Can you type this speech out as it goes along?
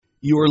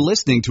You are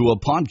listening to a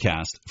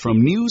podcast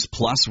from News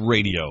Plus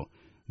Radio.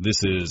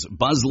 This is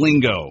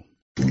BuzzLingo.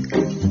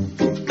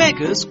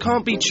 Beggars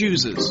can't be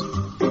choosers.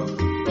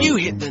 You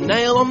hit the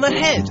nail on the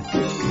head.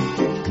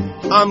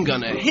 I'm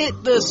gonna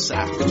hit the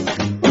sack.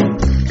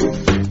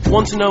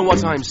 Want to know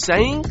what I'm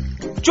saying?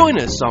 Join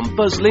us on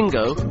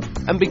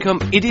BuzzLingo and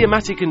become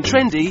idiomatic and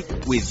trendy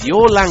with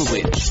your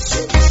language.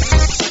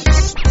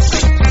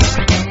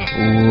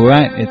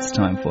 Right, it's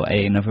time for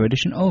another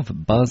edition of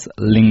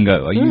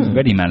BuzzLingo. Are you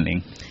ready,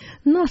 Manling?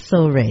 Not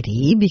so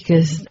ready,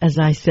 because as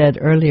I said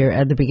earlier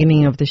at the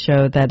beginning of the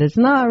show, that it's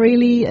not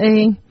really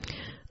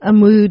a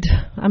mood.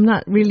 I'm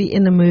not really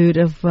in the mood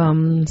of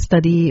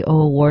study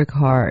or work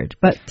hard.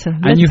 But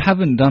and you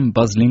haven't done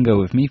BuzzLingo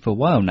with me for a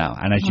while now,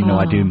 and as you know,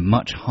 I do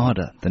much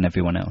harder than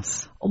everyone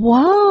else.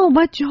 Wow,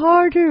 much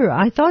harder.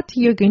 I thought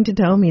you were going to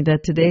tell me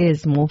that today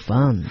is more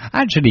fun.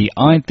 Actually,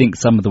 I think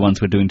some of the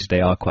ones we're doing today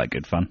are quite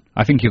good fun.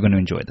 I think you're going to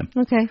enjoy them.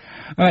 Okay.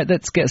 All right,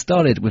 let's get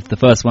started with the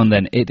first one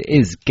then. It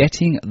is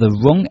getting the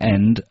wrong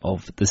end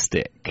of the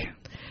stick.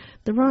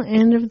 The wrong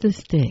end of the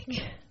stick.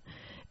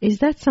 Is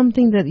that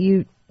something that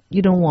you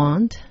don't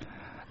want?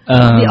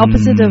 The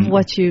opposite of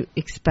what you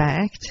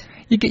expect?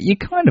 You're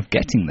kind of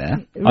getting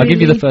there. Really? I'll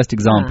give you the first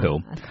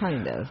example.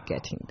 Kind of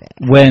getting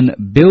there. When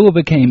Bill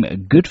became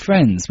good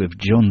friends with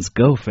John's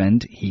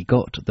girlfriend, he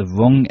got the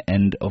wrong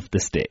end of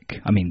the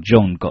stick. I mean,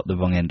 John got the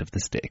wrong end of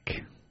the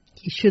stick.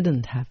 He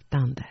shouldn't have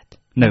done that.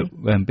 No,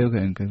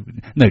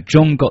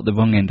 John got the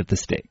wrong end of the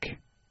stick.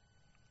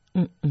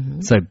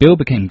 Mm-hmm. So Bill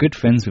became good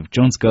friends with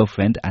John's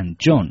girlfriend, and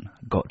John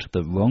got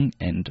the wrong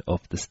end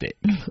of the stick.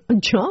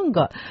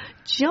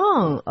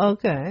 John,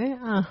 okay,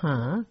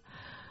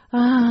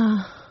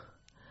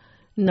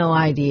 no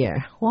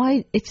idea.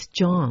 Why it's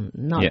John,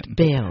 not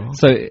Bill?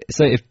 So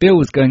if Bill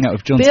was going out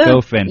with John's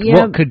girlfriend,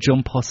 what could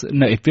John possibly...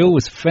 No, if Bill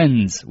was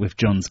friends with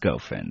John's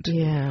girlfriend,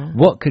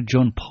 what could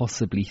John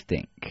possibly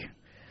think?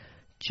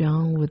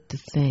 John would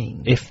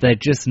think... If they're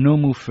just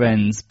normal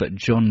friends, but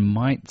John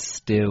might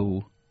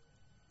still...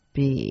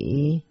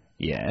 Be...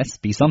 Yes,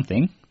 be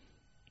something.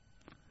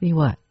 Be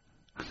what?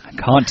 I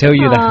can't tell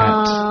you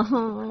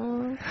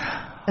that.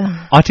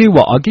 I'll tell you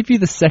what, I'll give you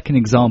the second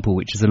example,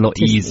 which is a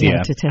lot easier.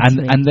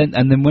 And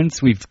then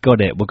once we've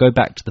got it, we'll go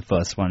back to the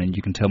first one and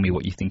you can tell me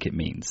what you think it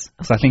means.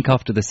 Because I think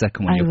after the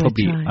second one, you'll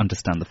probably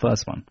understand the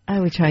first one. I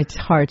will try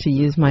hard to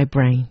use my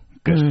brain.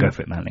 Good, go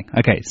for it, Manling.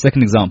 Okay,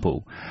 second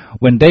example.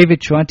 When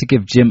David tried to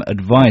give Jim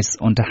advice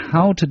on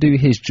how to do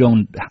his job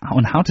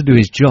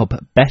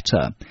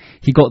better,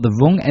 he got the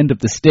wrong end of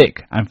the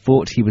stick and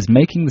thought he was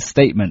making the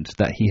statement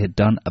that he had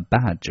done a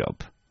bad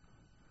job.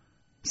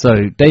 So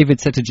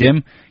David said to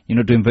Jim, "You're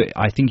not doing, but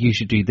I think you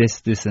should do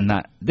this, and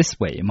that this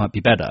way. It might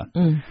be better."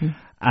 Mm-hmm.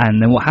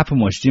 And then what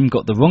happened was Jim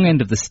got the wrong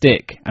end of the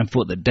stick and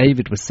thought that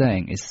David was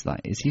saying, is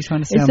he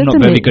trying to say I'm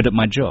not very good at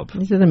my job?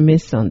 Is it a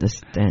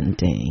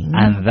misunderstanding?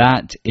 And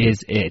that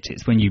is it.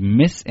 It's when you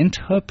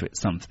misinterpret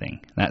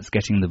something. That's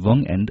getting the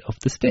wrong end of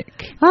the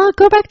stick.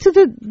 Go back to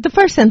the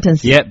first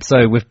sentence. Yep,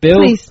 so with Bill...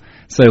 Please.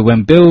 So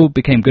when Bill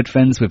became good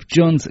friends with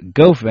John's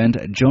girlfriend,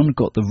 John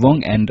got the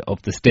wrong end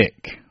of the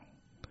stick.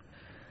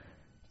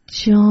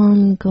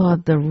 John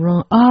got the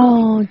wrong...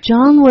 Oh,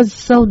 John was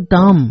so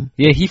dumb.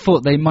 Yeah, he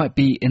thought they might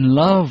be in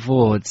love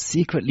or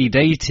secretly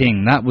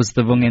dating. That was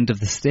the wrong end of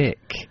the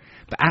stick.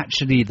 But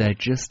actually, they're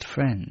just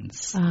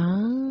friends.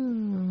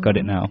 Got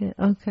it now?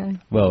 Okay.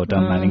 Well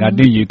done, Manning. I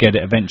knew you'd get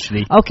it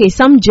eventually. Okay,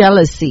 some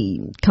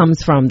jealousy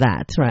comes from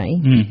that, right?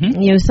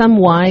 Mm-hmm. You know, some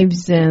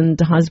wives and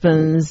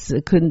husbands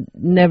could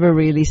never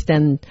really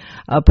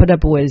put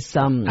up with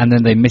some... And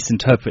then they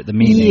misinterpret the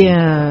meaning.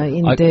 Yeah,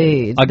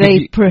 indeed.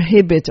 They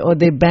prohibit or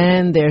they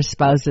ban their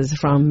spouses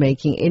from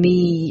making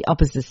any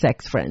opposite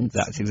sex friends.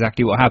 That's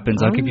exactly what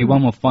happens. I'll give you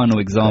one more final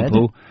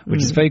example,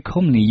 which is very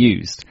commonly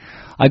used.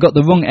 I got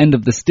the wrong end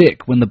of the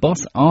stick when the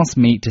boss asked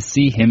me to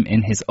see him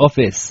in his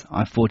office.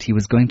 I thought he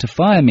was going to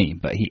fire me,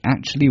 but he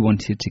actually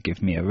wanted to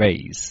give me a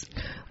raise.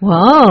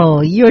 Wow,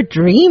 you're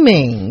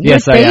dreaming.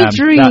 Yes, you're I am.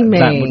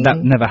 Daydreaming.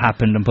 That never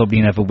happened and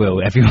probably never will,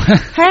 everyone.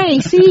 Hey,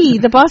 see,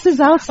 the boss is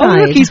outside.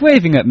 Oh, look, he's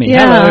waving at me.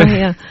 Yeah, hello.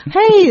 yeah.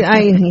 Hey,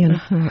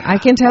 I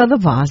can tell the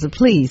boss,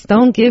 please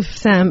don't give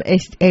Sam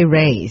a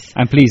raise.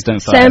 And please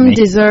don't fire Sam me.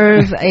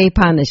 deserves a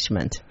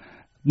punishment.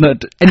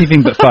 Not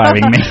anything but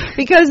firing me.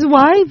 Because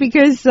why?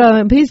 Because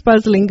his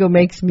BuzzLingo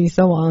makes me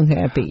so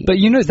unhappy. But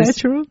you know, is that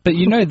true? But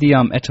you know the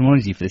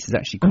etymology for this is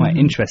actually quite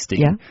interesting.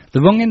 Yeah. The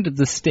wrong end of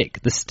the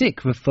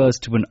stick refers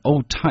to an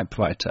old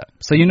typewriter.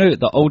 So you know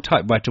the old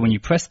typewriter, when you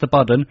press the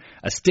button,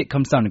 a stick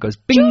comes down and goes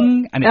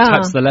bing, and it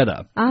types the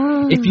letter.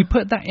 If you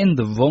put that in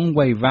the wrong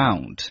way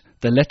round,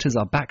 the letters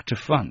are back to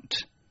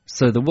front.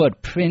 So the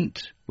word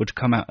print would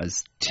come out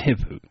as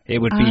tivu.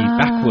 It would be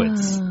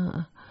backwards.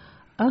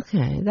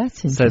 Okay,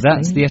 that's interesting. So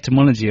that's the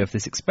etymology of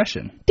this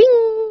expression.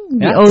 Ding!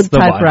 The old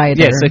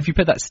typewriter. Yeah, so if you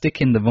put that stick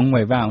in the wrong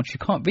way round, you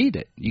can't read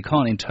it. You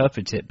can't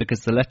interpret it because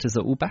the letters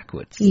are all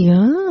backwards.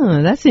 Yeah,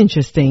 that's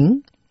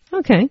interesting.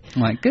 Okay.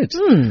 All right, good.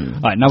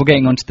 All right, now we're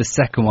getting on to the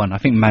second one. I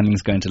think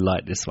Manning's going to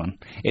like this one.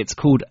 It's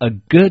called a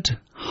good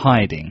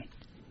hiding.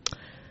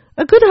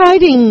 A good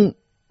hiding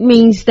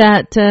means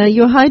that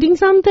you're hiding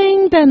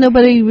something that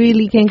nobody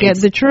really can get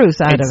the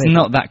truth out of it. It's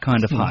not that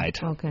kind of hide.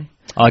 Okay.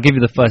 I'll give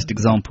you the first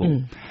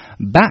example.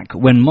 Back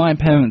when my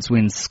parents were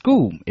in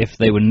school, if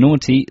they were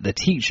naughty, the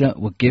teacher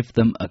would give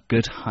them a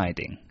good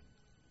hiding.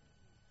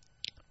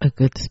 A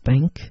good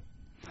spank.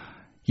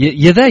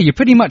 You're there. You're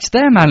pretty much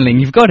there, Manling.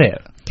 You've got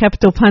it.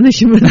 Capital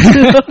punishment.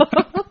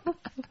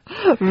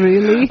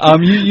 Really?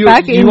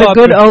 Back in the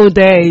good old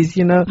days,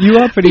 you know. You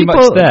are pretty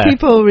much there.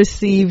 People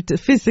received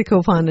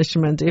physical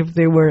punishment if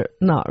they were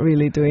not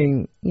really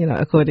doing, you know,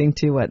 according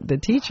to what the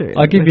teacher.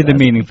 I'll give you the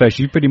meaning first.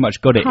 You pretty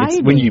much got it. Hiding.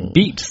 It's when you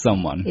beat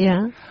someone.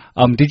 Yeah.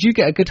 Did you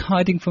get a good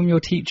hiding from your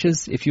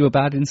teachers if you were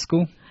bad in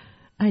school?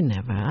 I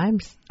never.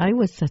 I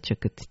was such a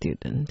good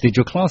student. Did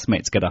your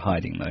classmates get a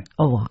hiding, though?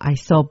 Oh, I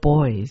saw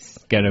boys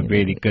Get a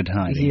really good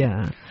hiding.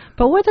 Yeah.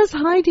 But what does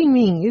hiding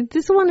mean?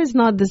 This one is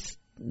not this.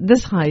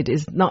 This hide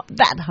is not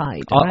that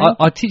hide. Right?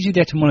 I'll teach you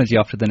the etymology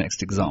after the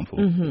next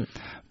example.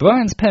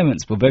 Brian's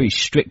parents were very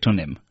strict on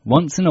him.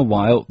 Once in a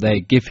while,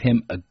 they give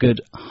him a good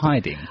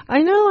hiding. I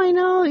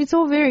know. It's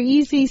all very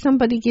easy.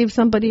 Somebody gives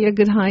somebody a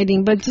good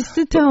hiding. But just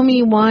to tell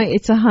me why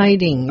it's a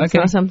hiding. It's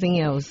not something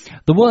else.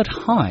 The word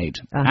hide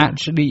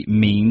actually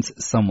means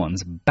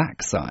someone's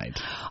backside.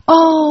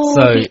 Oh,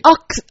 so, the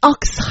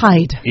ox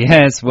hide.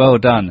 Yes, well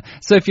done.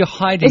 So if you're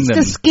hiding them...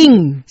 It's the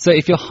skin. So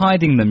if you're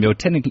hiding them, you're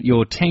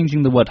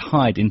changing the word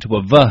hide into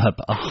a verb,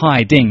 a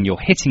hiding. You're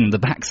hitting the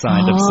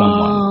backside of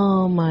someone.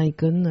 Oh, my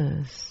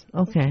goodness.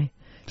 Okay.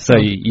 So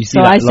you see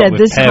so that I a lot said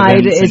with this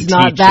hide is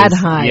not teachers. that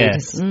hide.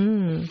 Yes.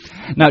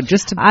 Now,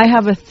 I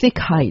have a thick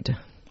hide.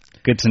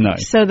 Good to know.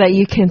 So that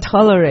you can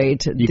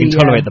tolerate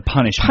the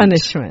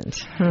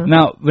punishment. Huh.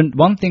 Now,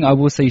 one thing I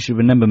will say you should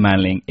remember,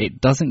 Manling, it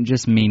doesn't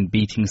just mean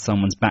beating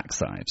someone's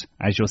backside,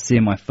 as you'll see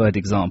in my third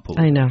example.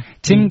 I know.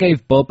 Tim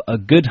gave Bob a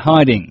good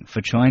hiding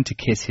for trying to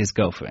kiss his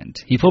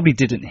girlfriend. He probably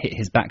didn't hit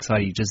his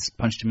backside, he just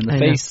punched him in the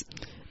face.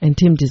 Know. And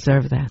Tim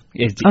deserved that.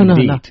 Yes,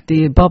 indeed. No.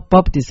 The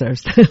Bob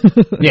deserves that.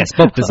 Yes,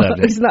 Bob deserved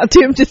it. It's not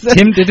Tim deserved.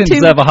 Tim didn't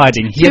deserve a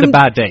hiding. He had a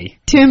bad day.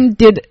 Tim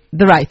did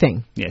the right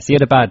thing. Yes, he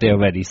had a bad day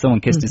already.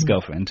 Someone kissed his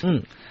girlfriend.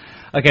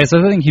 Okay,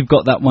 so I think you've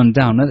got that one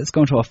down. Now let's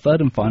go on to our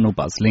third and final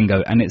buzz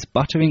lingo, and it's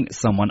buttering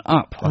someone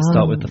up. I'll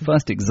start with the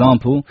first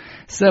example.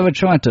 Sarah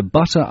tried to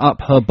butter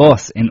up her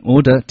boss in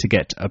order to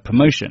get a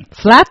promotion.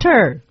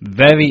 Flatter.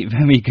 Very,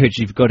 very good.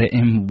 You've got it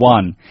in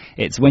one.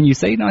 It's when you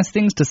say nice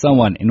things to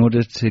someone in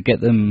order to get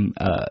them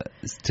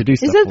to do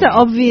stuff. Is that the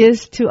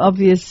too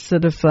obvious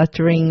sort of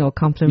flattering or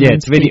compliment? Yeah,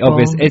 it's really people?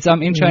 obvious. It's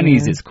in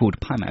Chinese it's called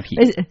pai mao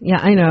pi. Yeah,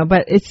 I know,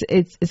 but it's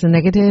a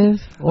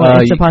negative or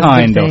it's a positive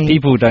kind thing. of.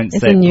 People don't say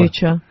it's a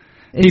neutral.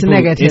 It's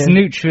negative. It's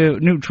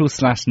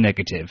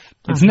neutral/negative.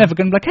 It's never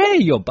going to be like, hey,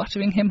 you're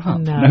buttering him up.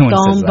 No, one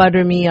don't says that.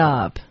 butter me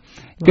up.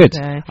 Good.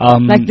 Okay.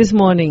 Like this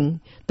morning,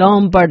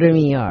 don't butter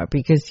me up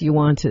because you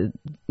wanted,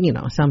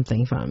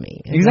 something from me.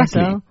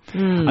 Exactly. So?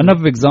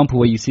 Another example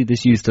where you see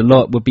this used a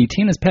lot would be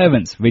Tina's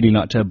parents really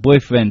liked her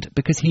boyfriend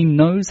because he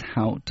knows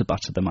how to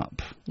butter them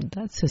up.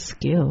 That's a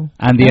skill.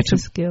 And That's a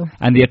skill.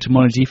 And the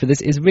etymology for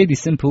this is really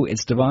simple.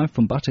 It's derived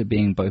from butter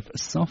being both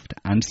soft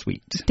and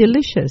sweet.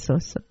 Delicious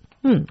also.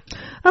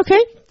 Okay,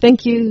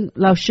 thank you,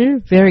 Lao Shi.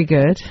 Very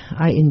good.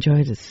 I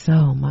enjoyed it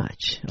so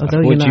much.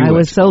 Although, I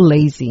was so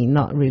lazy,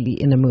 not really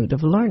in the mood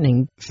of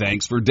learning.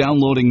 Thanks for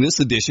downloading this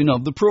edition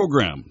of the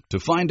program.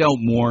 To find out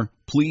more,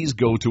 please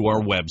go to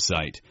our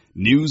website,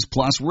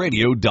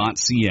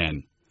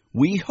 newsplusradio.cn.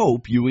 We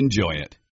hope you enjoy it.